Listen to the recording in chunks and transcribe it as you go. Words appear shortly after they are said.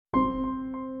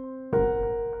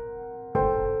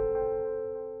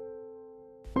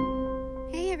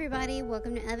everybody,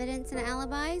 welcome to Evidence and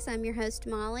Alibis. I'm your host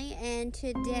Molly, and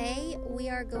today we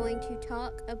are going to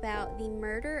talk about the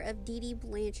murder of Dee Dee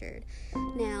Blanchard.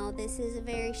 Now, this is a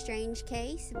very strange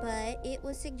case, but it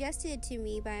was suggested to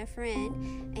me by a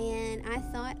friend, and I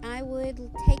thought I would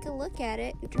take a look at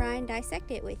it and try and dissect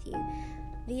it with you.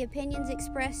 The opinions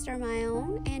expressed are my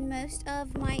own, and most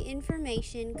of my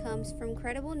information comes from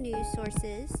credible news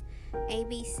sources,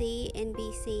 ABC,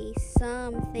 NBC.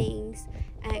 Some things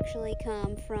actually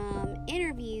come from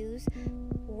interviews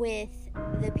with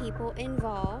the people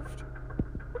involved.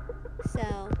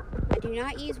 So, I do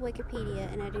not use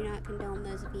Wikipedia, and I do not condone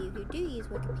those of you who do use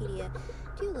Wikipedia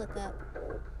to look up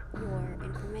your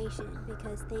information,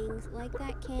 because things like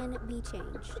that can be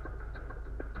changed.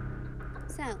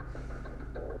 So,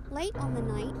 late on the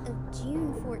night of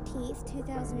June 14th,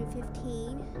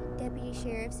 2015, deputy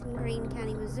sheriffs in Greene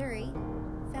County, Missouri,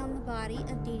 found the body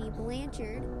of Dee Dee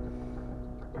Blanchard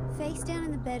face down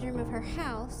in the bedroom of her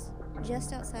house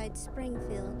just outside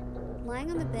Springfield,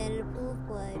 lying on the bed in a pool of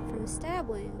blood from stab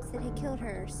wounds that had killed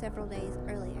her several days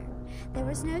earlier. There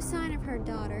was no sign of her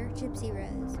daughter, Gypsy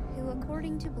Rose, who,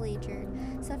 according to Blanchard,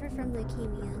 suffered from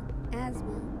leukemia,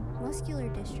 asthma, muscular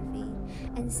dystrophy,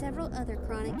 and several other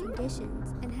chronic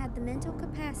conditions, and had the mental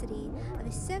capacity of a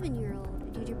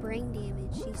 7-year-old due to brain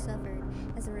damage she suffered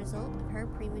as a result of her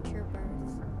premature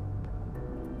birth.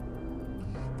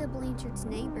 The Blanchard's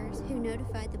neighbors, who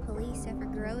notified the police after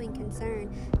growing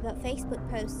concern about Facebook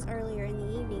posts earlier in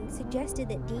the evening, suggested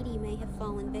that Dee Dee may have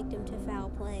fallen victim to foul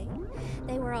play.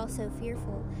 They were also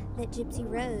fearful that Gypsy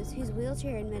Rose, whose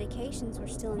wheelchair and medications were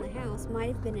still in the house, might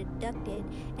have been abducted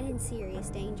and in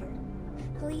serious danger.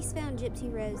 Police found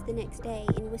Gypsy Rose the next day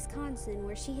in Wisconsin,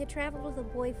 where she had traveled with a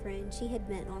boyfriend she had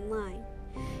met online.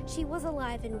 She was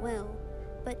alive and well,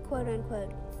 but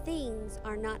quote-unquote, things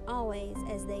are not always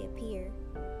as they appear,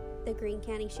 the Greene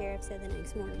County Sheriff said the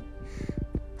next morning.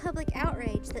 Public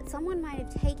outrage that someone might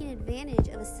have taken advantage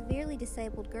of a severely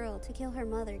disabled girl to kill her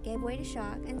mother gave way to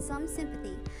shock and some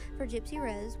sympathy for Gypsy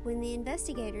Rose when the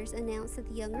investigators announced that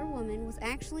the younger woman was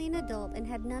actually an adult and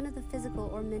had none of the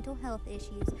physical or mental health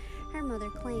issues her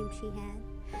mother claimed she had.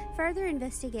 Further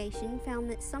investigation found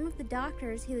that some of the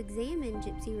doctors who examined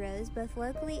Gypsy Rose, both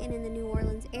locally and in the New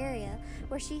Orleans area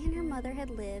where she and her mother had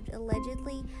lived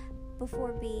allegedly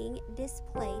before being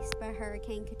displaced by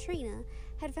Hurricane Katrina,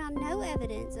 had found no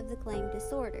evidence of the claimed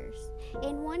disorders.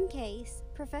 In one case,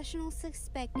 professionals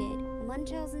suspected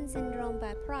Munchausen syndrome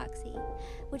by proxy,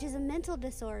 which is a mental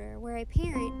disorder where a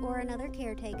parent or another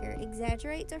caretaker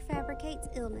exaggerates or fabricates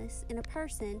illness in a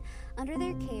person under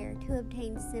their care to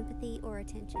obtain sympathy or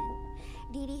attention.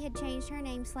 Dee Dee had changed her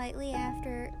name slightly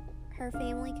after her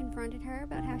family confronted her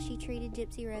about how she treated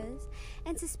Gypsy Rose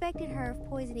and suspected her of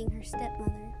poisoning her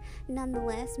stepmother.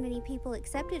 Nonetheless, many people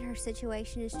accepted her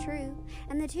situation as true,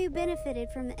 and the two benefited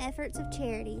from the efforts of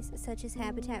charities such as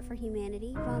Habitat for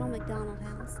Humanity, Ronald McDonald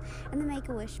House, and the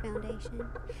Make-A-Wish Foundation.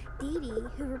 Dee Dee,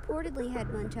 who reportedly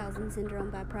had Munchausen syndrome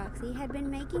by proxy, had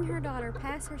been making her daughter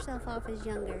pass herself off as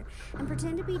younger and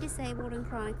pretend to be disabled and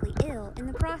chronically ill, in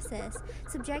the process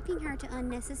subjecting her to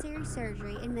unnecessary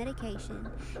surgery and medication,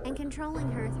 and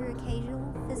controlling her through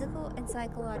occasional physical and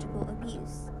psychological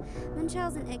abuse.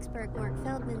 Munchausen expert Mark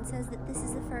Feldman says that this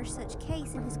is the first such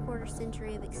case in his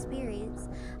quarter-century of experience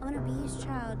of an abused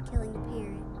child killing a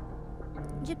parent.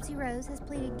 Gypsy Rose has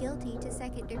pleaded guilty to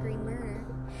second-degree murder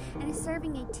and is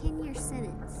serving a 10-year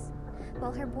sentence,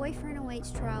 while her boyfriend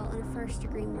awaits trial on a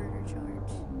first-degree murder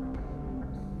charge.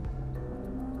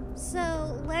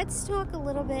 So, let's talk a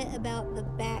little bit about the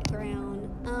background.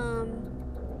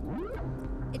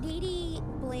 Dee Dee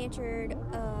Blanchard,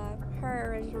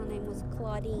 her original name was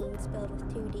Claudine, spelled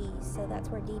with 2 D's, so that's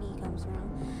where Dee Dee comes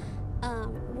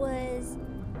from, was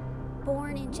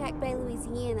born in Chack Bay,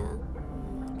 Louisiana,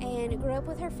 and grew up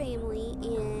with her family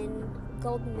in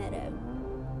Golden Meadow.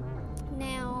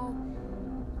 Now,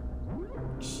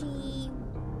 she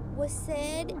was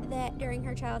said that during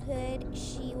her childhood,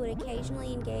 she would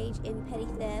occasionally engage in petty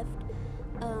theft,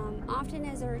 often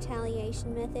as a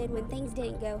retaliation method when things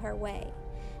didn't go her way.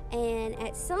 And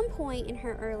at some point in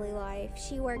her early life,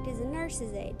 she worked as a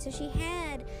nurse's aide. So she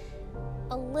had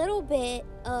a little bit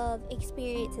of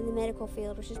experience in the medical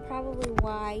field, which is probably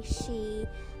why she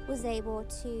was able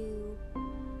to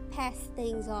pass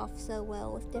things off so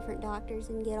well with different doctors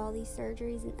and get all these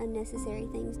surgeries and unnecessary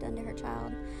things done to her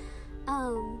child.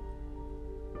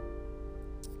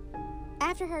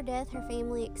 After her death, her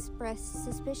family expressed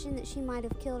suspicion that she might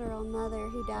have killed her own mother,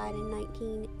 who died in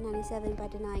 1997 by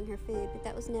denying her food, but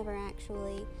that was never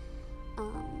actually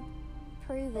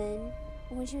proven.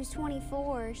 When she was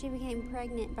 24, she became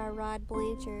pregnant by Rod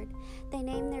Blanchard. They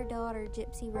named their daughter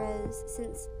Gypsy Rose,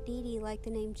 since Dee Dee liked the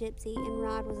name Gypsy and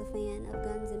Rod was a fan of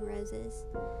Guns N' Roses.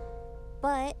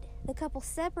 But the couple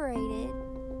separated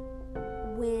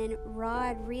when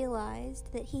Rod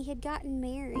realized that he had gotten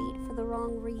married for the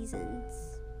wrong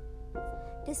reasons.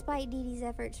 Despite Dee Dee's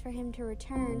efforts for him to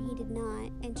return, he did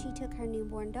not, and she took her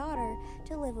newborn daughter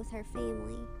to live with her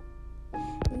family.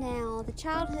 Now, the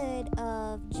childhood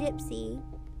of Gypsy,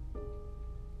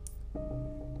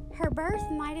 her birth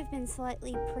might have been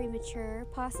slightly premature,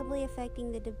 possibly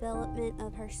affecting the development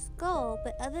of her skull,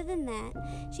 but other than that,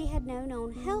 she had no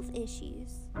known health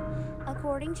issues.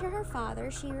 According to her father,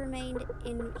 he remained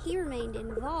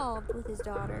involved with his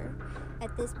daughter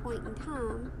at this point in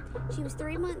time. She was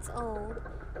 3 months old,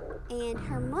 and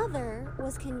her mother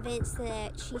was convinced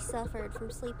that she suffered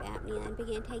from sleep apnea and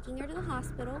began taking her to the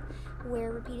hospital,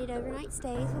 where repeated overnight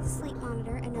stays with a sleep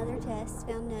monitor and other tests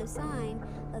found no sign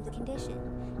of the condition.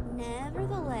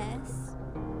 Nevertheless,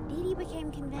 Dee Dee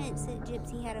became convinced that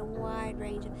Gypsy had a wide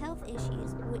range of health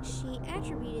issues, which she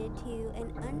attributed to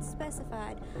an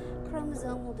unspecified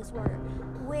chromosomal disorder,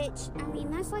 which, I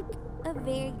mean, that's like a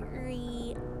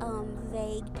very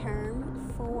vague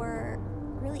term for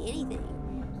really anything.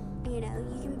 You know,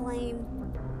 you can blame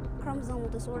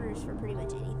chromosomal disorders for pretty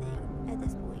much anything at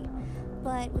this point.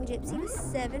 But when Gypsy was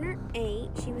 7 or 8,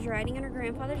 she was riding on her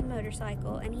grandfather's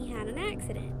motorcycle and he had an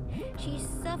accident. She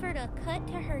suffered a cut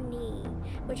to her knee,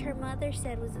 which her mother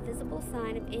said was a visible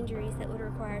sign of injuries that would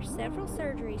require several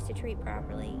surgeries to treat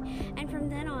properly. And from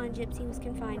then on, Gypsy was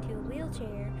confined to a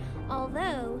wheelchair,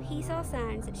 although he saw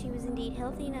signs that she was indeed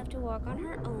healthy enough to walk on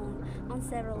her own on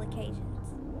several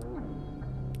occasions.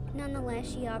 Nonetheless,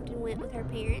 she often went with her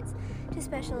parents to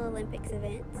Special Olympics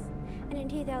events. And in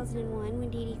 2001, when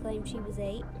Dee Dee claimed she was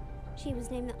 8, she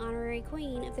was named the honorary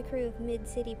queen of the crew of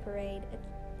Mid-City Parade.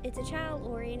 It's a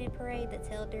child-oriented parade that's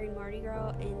held during Mardi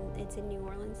Gras, and it's in New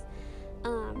Orleans.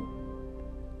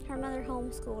 Her mother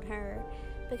homeschooled her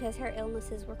because her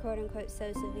illnesses were quote-unquote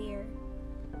so severe.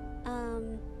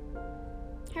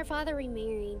 Her father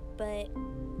remarried, but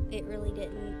it really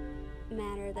didn't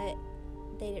matter that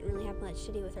they didn't really have much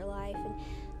to do with her life. And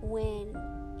when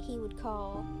he would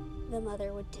call, the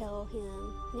mother would tell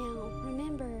him, "Now,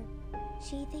 remember,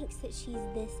 she thinks that she's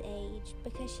this age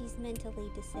because she's mentally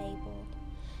disabled."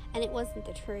 And it wasn't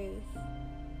the truth.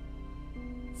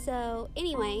 So,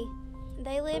 anyway,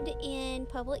 they lived in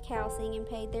public housing and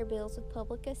paid their bills with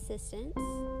public assistance.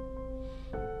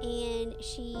 And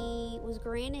she was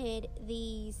granted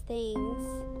these things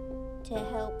to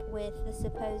help with the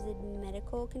supposed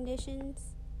medical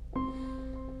conditions.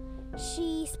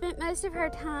 She spent most of her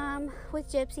time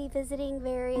with Gypsy visiting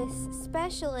various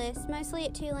specialists, mostly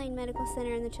at Tulane Medical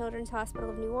Center and the Children's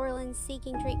Hospital of New Orleans,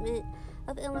 seeking treatment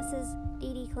of illnesses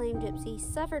Dee Dee claimed Gypsy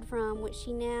suffered from, which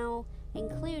she now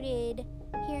included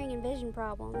hearing and vision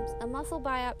problems. A muscle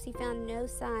biopsy found no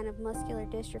sign of muscular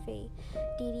dystrophy.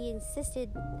 Dee Dee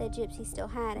insisted that Gypsy still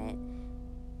had it,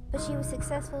 but she was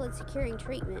successful in securing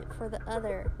treatment for the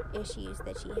other issues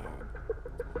that she had.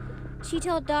 She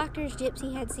told doctors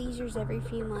Gypsy had seizures every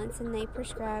few months and they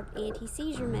prescribed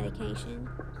anti-seizure medication.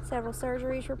 Several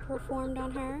surgeries were performed on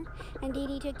her, and Dee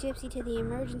Dee took Gypsy to the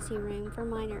emergency room for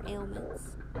minor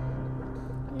ailments.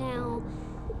 Now,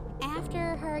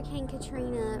 after Hurricane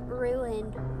Katrina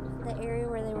ruined the area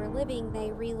where they were living,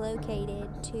 they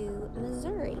relocated to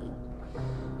Missouri.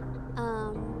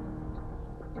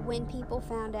 When people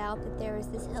found out that there was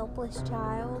this helpless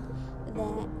child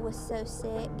that was so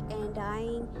sick and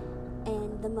dying,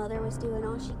 and the mother was doing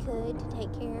all she could to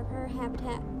take care of her,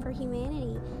 Habitat for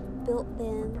Humanity built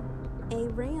them a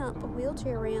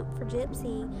wheelchair ramp for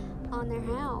Gypsy on their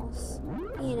house.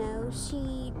 You know,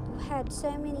 she had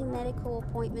so many medical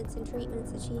appointments and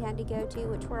treatments that she had to go to,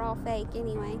 which were all fake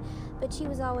anyway, but she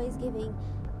was always getting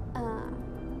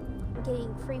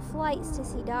free flights to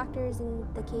see doctors in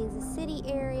the Kansas City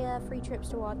area, free trips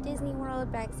to Walt Disney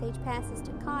World, backstage passes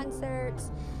to concerts,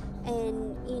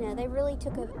 and, you know, they really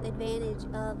took advantage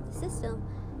of the system,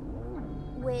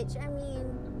 which, I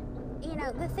mean, you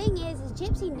know, the thing is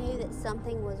Gypsy knew that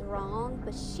something was wrong,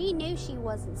 but she knew she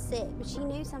wasn't sick, but she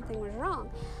knew something was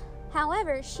wrong.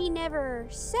 However, she never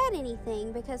said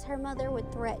anything because her mother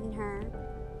would threaten her,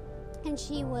 and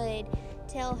she would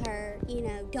tell her, you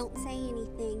know, don't say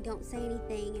anything, and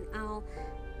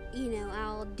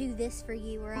I'll do this for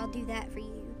you, or I'll do that for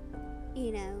you.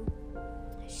 You know,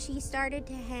 she started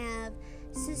to have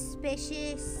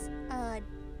suspicious,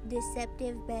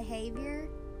 deceptive behavior.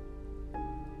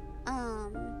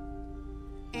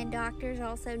 And doctors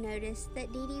also noticed that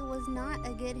Dee Dee was not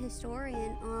a good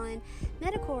historian on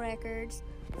medical records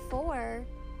for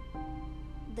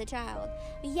the child.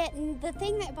 Yet the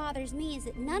thing that bothers me is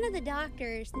that none of the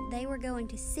doctors that they were going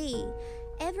to see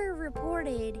ever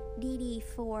reported Dee Dee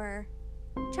for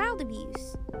child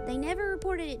abuse. They never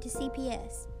reported it to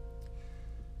CPS.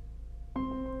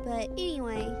 But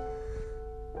anyway,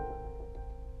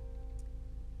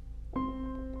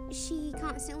 she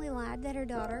constantly lied that her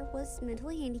daughter was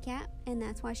mentally handicapped, and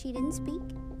that's why she didn't speak.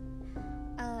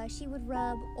 She would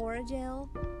rub Orajel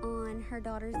on her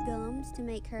daughter's gums to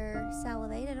make her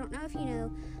salivate. I don't know if you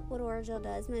know what Orajel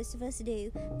does. Most of us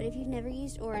do. But if you've never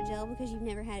used Orajel because you've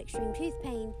never had extreme tooth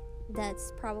pain,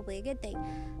 that's probably a good thing.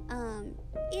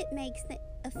 It makes the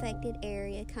affected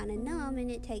area kind of numb,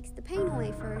 and it takes the pain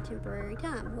away for a temporary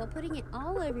time. Well, putting it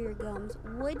all over your gums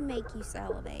would make you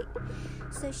salivate.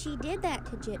 So she did that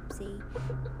to Gypsy,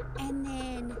 and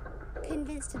then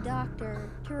convinced a doctor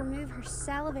to remove her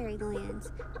salivary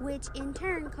glands, which in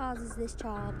turn causes this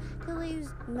child to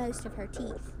lose most of her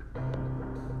teeth.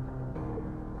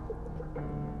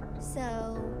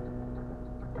 So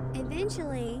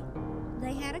eventually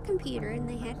they had a computer and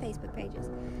they had Facebook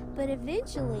pages, but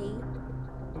eventually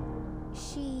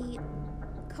she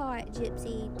caught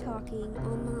Gypsy talking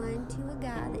online to a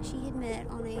guy that she had met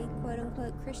on a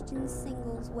quote-unquote Christian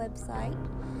singles website.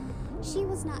 She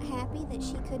was not happy that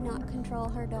she could not control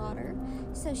her daughter,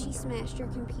 so she smashed her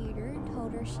computer and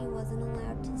told her she wasn't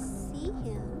allowed to see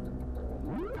him.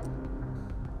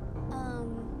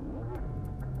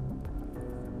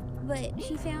 But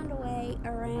she found a way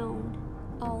around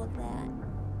all of that.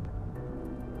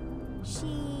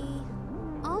 She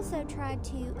also tried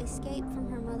to escape from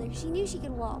her mother. She knew she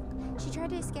could walk. She tried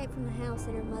to escape from the house,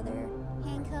 and her mother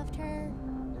handcuffed her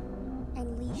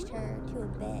and leashed her to a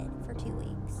bed for 2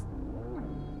 weeks.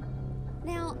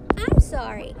 Now, I'm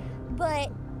sorry,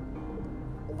 but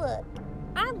look,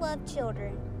 I love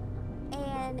children,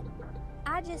 and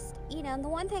I just, the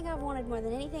one thing I've wanted more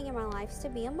than anything in my life is to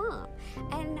be a mom.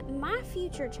 And my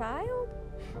future child,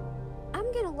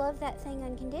 I'm going to love that thing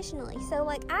unconditionally. So,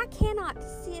 I cannot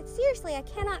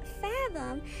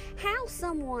fathom how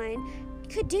someone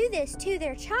could do this to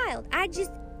their child. I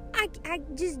just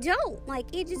don't.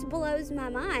 It just blows my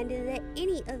mind that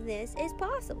any of this is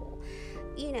possible,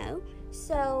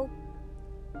 So,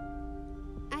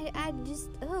 I just,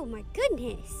 oh my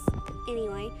goodness.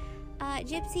 Anyway,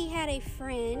 Gypsy had a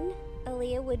friend,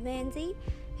 Aaliyah Woodmansey,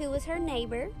 who was her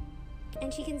neighbor,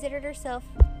 and she considered herself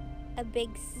a big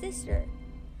sister.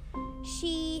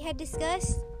 She had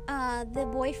discussed the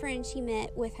boyfriend she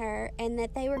met with her and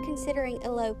that they were considering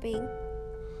eloping.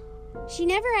 She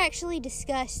never actually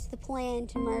discussed the plan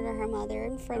to murder her mother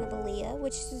in front of Aaliyah,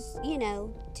 which is,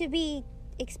 to be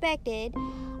expected,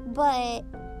 but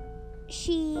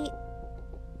she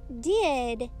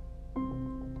did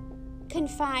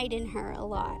confide in her a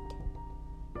lot.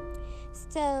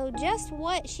 So just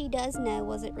what she does know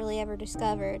wasn't really ever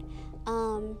discovered,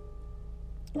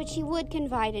 but she would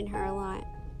confide in her a lot,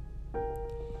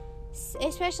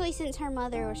 especially since her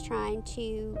mother was trying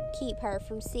to keep her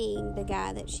from seeing the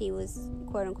guy that she was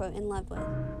quote-unquote in love with.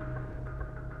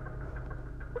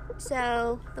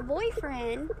 So the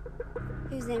boyfriend,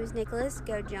 whose name is Nicholas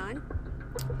Gojohn,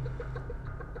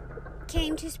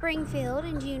 came to Springfield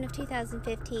in June of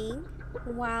 2015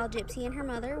 while Gypsy and her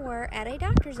mother were at a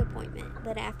doctor's appointment.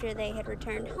 But after they had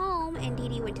returned home and Dee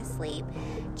Dee went to sleep,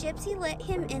 Gypsy let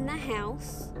him in the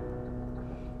house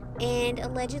and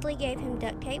allegedly gave him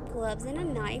duct tape, gloves, and a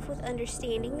knife with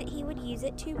understanding that he would use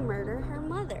it to murder her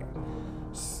mother.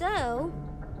 So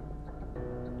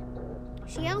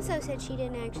she also said she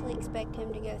didn't actually expect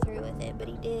him to go through with it, but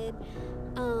he did.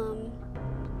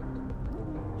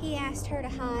 He asked her to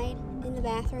hide in the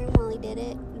bathroom while he did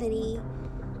it. Then he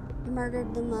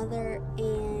murdered the mother,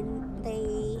 and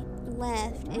they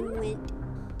left and went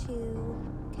to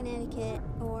Connecticut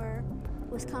or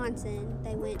Wisconsin.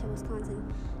 They went to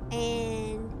Wisconsin,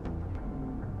 and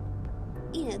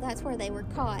that's where they were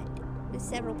caught. And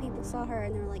several people saw her,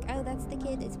 and they were like, "Oh, that's the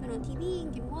kid that's been on TV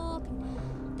and can walk."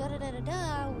 And da da da da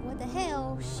da. What the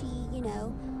hell? She,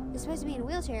 was supposed to be in a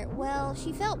wheelchair. Well,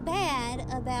 she felt bad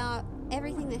about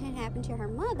everything that had happened to her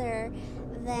mother,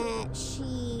 that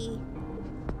she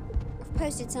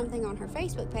posted something on her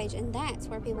Facebook page, and that's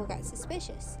where people got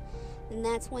suspicious. And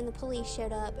that's when the police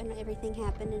showed up and everything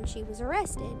happened and she was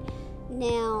arrested.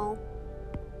 Now,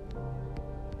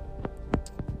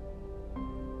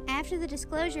 after after the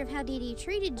disclosure of how Dee Dee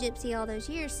treated Gypsy all those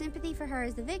years, sympathy for her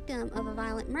as the victim of a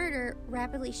violent murder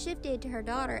rapidly shifted to her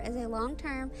daughter as a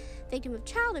long-term victim of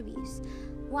child abuse.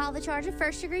 While the charge of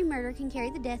first-degree murder can carry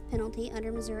the death penalty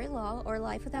under Missouri law or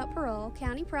life without parole,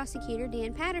 County Prosecutor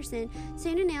Dan Patterson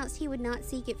soon announced he would not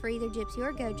seek it for either Gypsy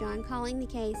or Gojon, calling the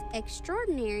case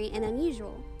extraordinary and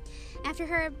unusual. After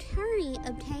her attorney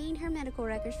obtained her medical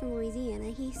records from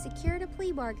Louisiana, he secured a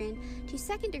plea bargain to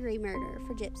second-degree murder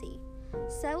for Gypsy.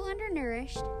 So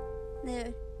undernourished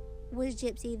was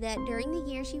Gypsy that during the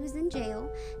year she was in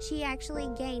jail, she actually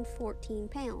gained 14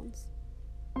 pounds.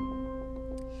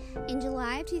 In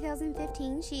July of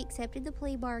 2015, she accepted the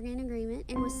plea bargain agreement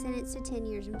and was sentenced to 10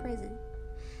 years in prison.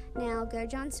 Now,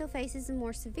 Gojon still faces a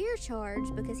more severe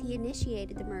charge because he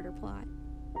initiated the murder plot.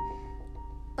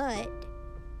 But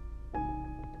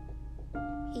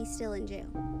he's still in jail.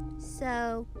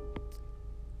 So,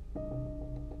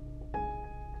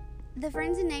 the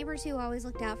friends and neighbors who always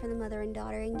looked out for the mother and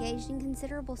daughter engaged in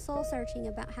considerable soul-searching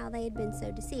about how they had been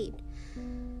so deceived.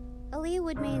 Aaliyah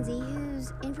Woodmansey,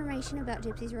 whose information about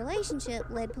Gypsy's relationship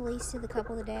led police to the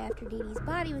couple the day after Dee Dee's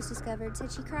body was discovered,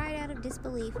 said she cried out of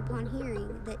disbelief upon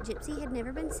hearing that Gypsy had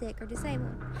never been sick or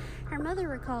disabled. Her mother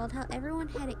recalled how everyone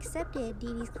had accepted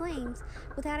Dee Dee's claims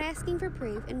without asking for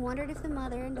proof and wondered if the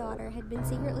mother and daughter had been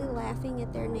secretly laughing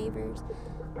at their neighbor's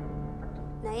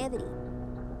naivety.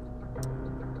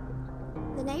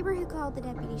 The neighbor who called the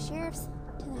deputy sheriffs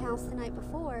to the house the night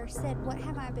before said, "What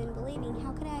have I been believing?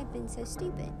 How could I have been so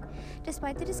stupid?"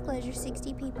 Despite the disclosure,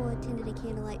 60 people attended a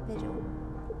candlelight vigil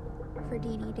for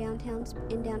Dee Dee in downtown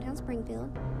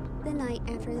Springfield the night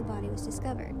after the body was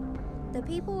discovered. The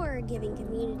people are a giving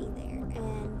community there,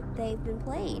 and they've been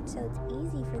played, so it's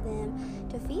easy for them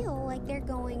to feel like they're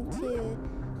going to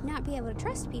not be able to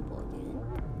trust people again.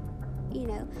 You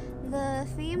know, the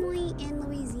family in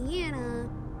Louisiana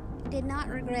did not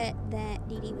regret that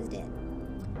Dee Dee was dead.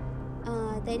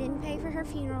 They didn't pay for her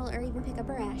funeral or even pick up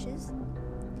her ashes.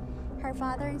 Her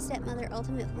father and stepmother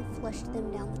ultimately flushed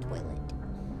them down the toilet.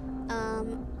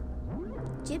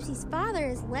 Gypsy's father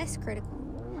is less critical.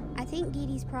 I think Dee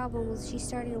Dee's problem was she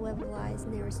started a web of lies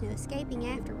and there was no escaping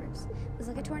afterwards. It was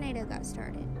like a tornado got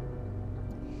started.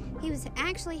 He was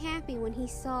actually happy when he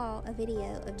saw a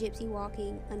video of Gypsy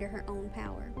walking under her own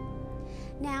power.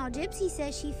 Now, Gypsy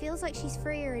says she feels like she's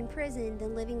freer in prison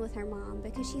than living with her mom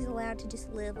because she's allowed to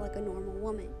just live like a normal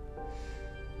woman.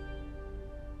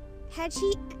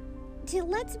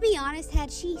 Let's be honest,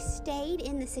 had she stayed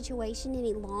in the situation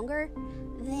any longer,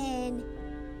 then,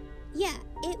 yeah,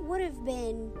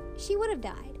 she would have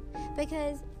died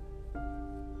because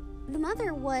the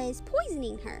mother was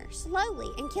poisoning her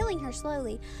slowly and killing her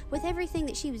slowly with everything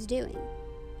that she was doing.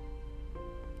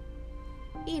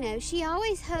 You know, she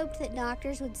always hoped that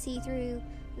doctors would see through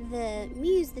the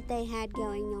muse that they had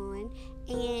going on,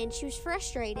 and she was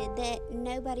frustrated that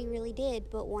nobody really did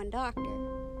but one doctor.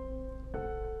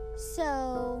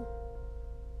 So,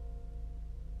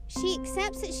 she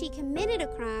accepts that she committed a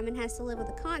crime and has to live with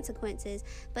the consequences,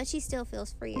 but she still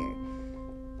feels freer.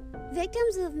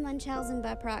 Victims of Munchausen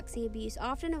by proxy abuse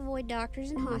often avoid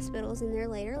doctors and hospitals in their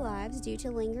later lives due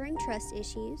to lingering trust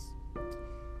issues.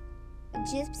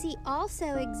 Gypsy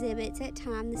also exhibits at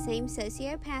times the same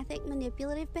sociopathic,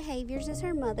 manipulative behaviors as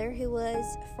her mother, who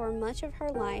was, for much of her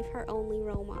life, her only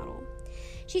role model.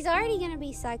 She's already going to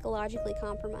be psychologically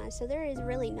compromised, so there is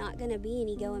really not going to be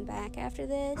any going back after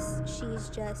this. She's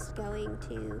just going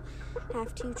to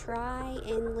have to try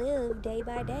and live day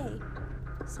by day.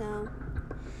 So,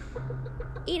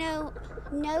 you know,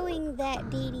 knowing that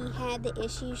Dee Dee had the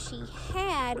issues she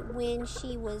had when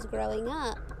she was growing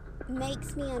up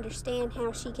makes me understand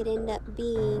how she could end up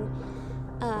being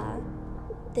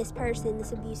this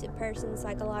abusive person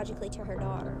psychologically to her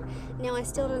daughter. Now, I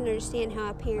still don't understand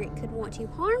how a parent could want to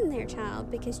harm their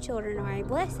child because children are a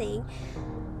blessing.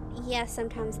 Yes,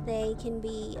 sometimes they can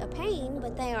be a pain,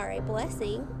 but they are a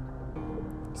blessing.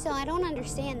 So I don't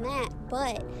understand that,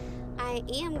 but I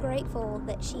am grateful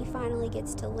that she finally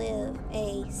gets to live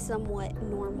a somewhat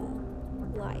normal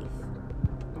life.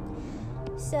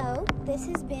 So, this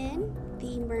has been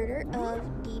the murder of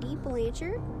DeeDee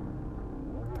Blanchard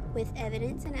with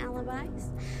evidence and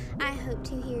alibis. I hope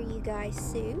to hear you guys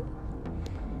soon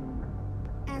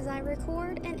as I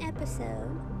record an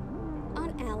episode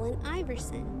on Allen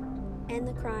Iverson and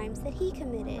the crimes that he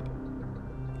committed.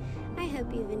 I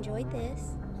hope you've enjoyed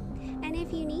this. And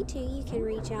if you need to, you can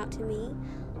reach out to me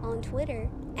on Twitter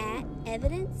at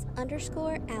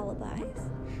evidence_alibis.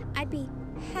 I'd be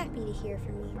happy to hear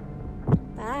from you.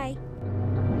 Bye.